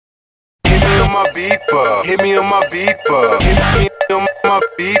on my beeper. Hit me on my beeper. Hit me on my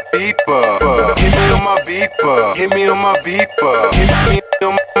beeper. Hit me on my beeper. Hit me on my beeper. Hit me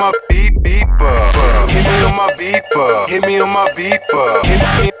on my beeper. Hit me on my beeper. Hit me on my beeper. Hit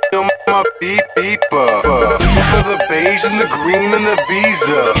me on my beeper. For the beige and the green and the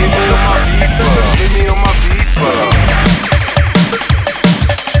visa. Hit me on my beeper. Hit me on my beeper.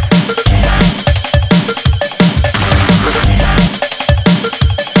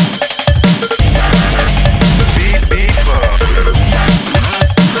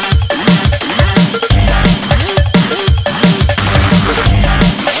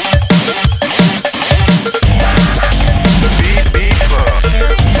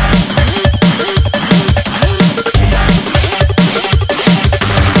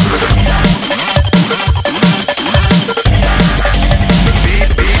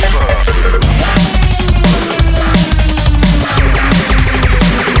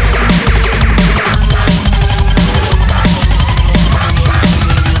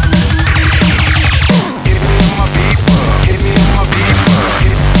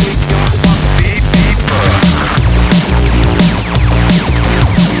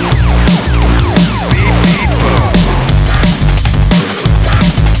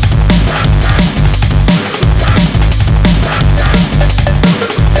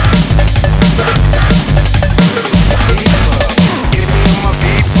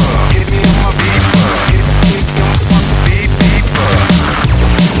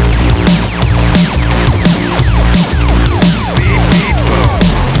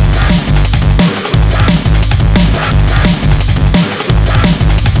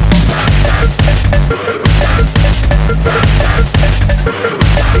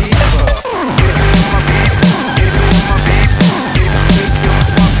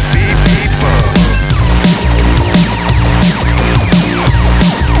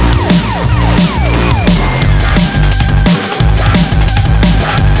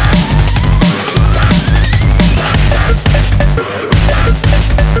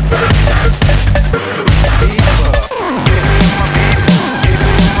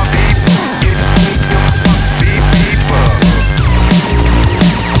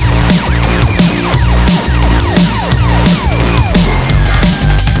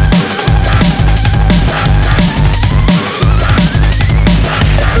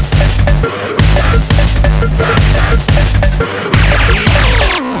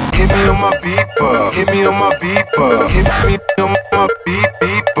 Hit me on my beeper. Hit me on my beeper.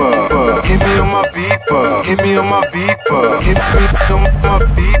 Hit me on my beeper. Hit me on my beeper. Hit me on my beeper. Hit me on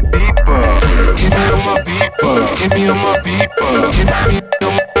my beeper. Hit me on my beeper. Hit me on my beeper. Hit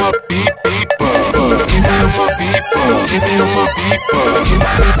me on my beeper. Hit me on my beeper. Hit me on my beeper. Hit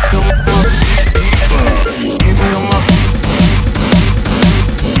me on my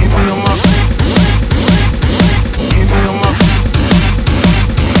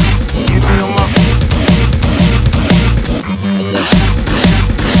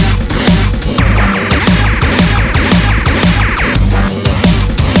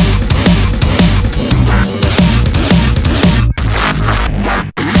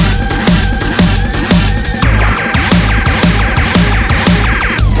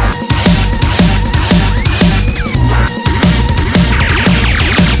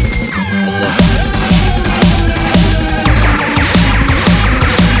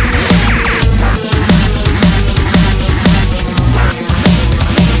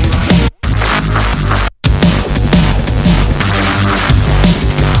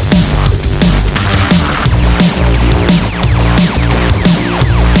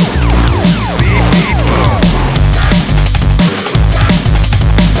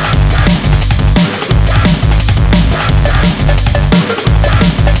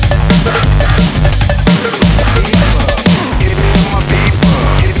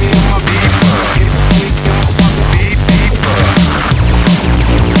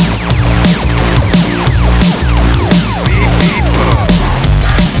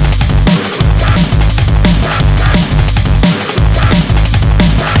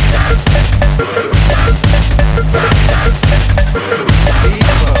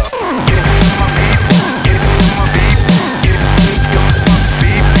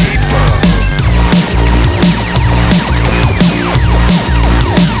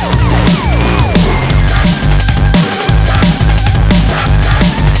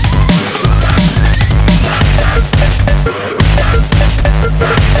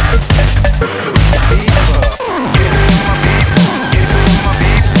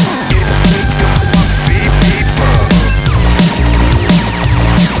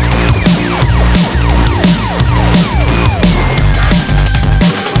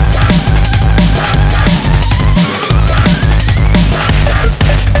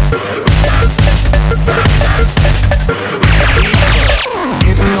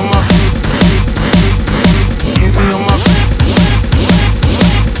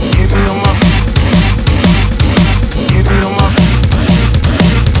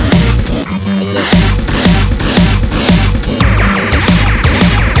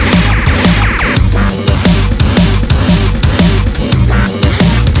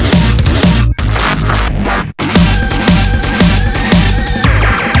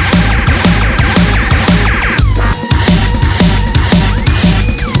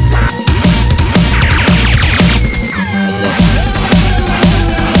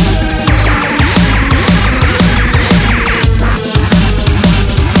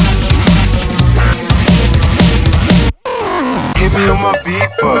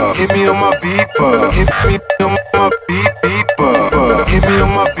Hit me on my beeper. Hit me on my beeper. Hit me on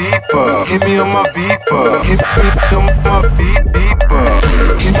my beeper. Hit me on my beeper. Hit me on my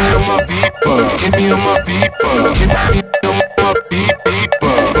beeper. Hit me on my beeper. Hit me on my beeper. Hit me on my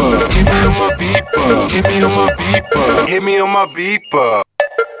beeper. Hit me on my beeper. Hit me on my beeper. Hit me on my beeper.